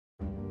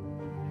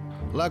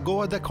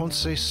Lagoa da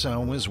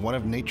Conceição is one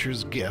of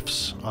nature's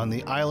gifts on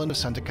the island of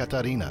Santa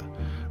Catarina,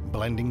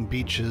 blending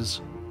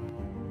beaches,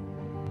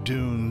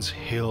 dunes,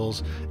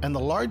 hills, and the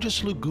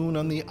largest lagoon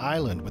on the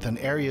island with an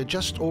area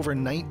just over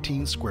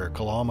 19 square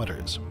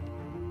kilometers.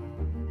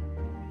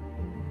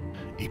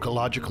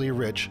 Ecologically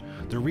rich,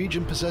 the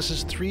region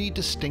possesses 3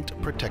 distinct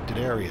protected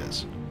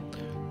areas: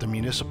 the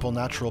Municipal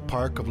Natural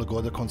Park of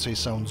Lagoa da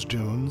Conceição's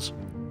dunes,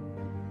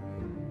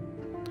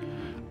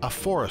 a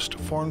forest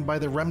formed by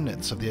the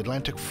remnants of the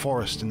Atlantic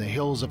forest in the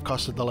hills of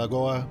Costa da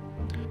Lagoa,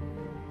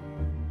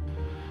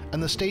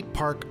 and the State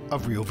Park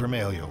of Rio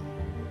Vermelho.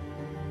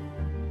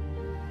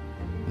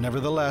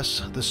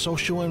 Nevertheless, the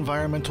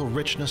socio-environmental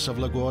richness of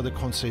Lagoa da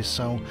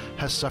Conceição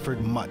has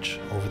suffered much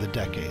over the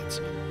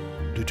decades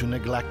due to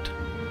neglect,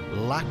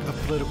 lack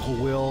of political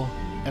will,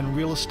 and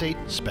real estate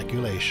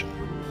speculation.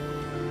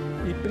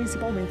 E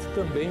principalmente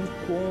também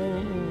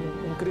com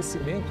um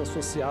crescimento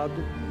associado,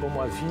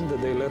 como a vinda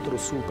da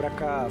Eletrosul para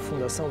cá, a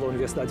fundação da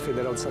Universidade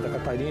Federal de Santa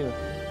Catarina.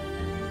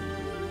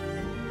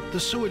 The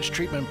sewage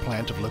treatment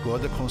plant of Lagoa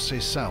da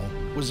Conceição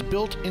was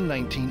built in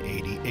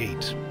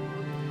 1988.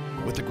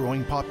 With the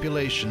growing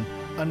population,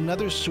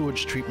 another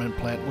sewage treatment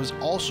plant was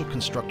also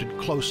constructed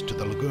close to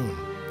the lagoon.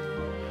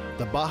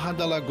 The Barra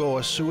da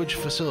Lagoa sewage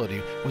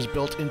facility was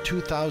built in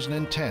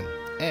 2010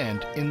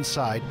 and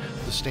inside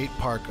the State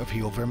Park of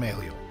Rio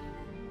Vermelho.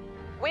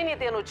 O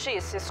ND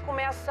Notícias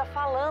começa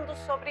falando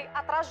sobre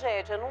a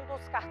tragédia num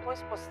dos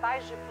cartões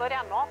postais de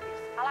Florianópolis,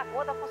 a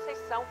Lagoa da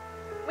Conceição.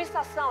 Uma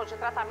estação de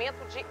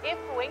tratamento de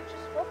efluentes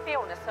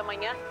rompeu nessa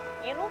manhã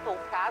e inundou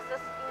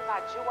casas e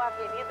invadiu a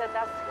Avenida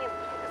das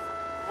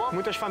Rendeiras.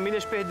 Muitas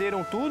famílias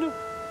perderam tudo: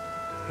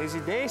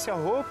 residência,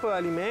 roupa,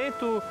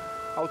 alimento,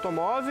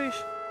 automóveis.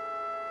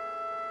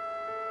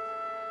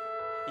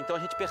 Então a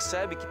gente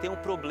percebe que tem um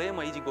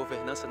problema aí de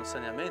governança no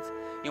saneamento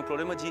e um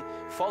problema de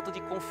falta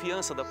de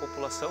confiança da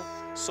população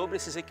sobre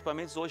esses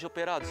equipamentos hoje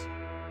operados.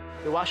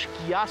 Eu acho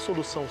que há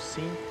solução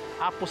sim,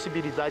 há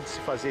possibilidade de se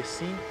fazer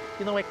sim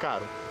e não é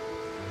caro.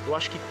 Eu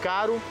acho que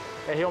caro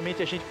é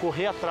realmente a gente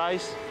correr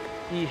atrás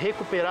e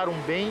recuperar um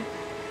bem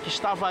que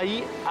estava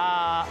aí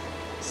há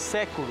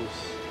séculos,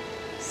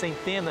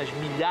 centenas,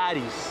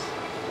 milhares,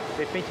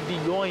 de repente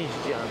bilhões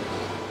de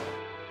anos.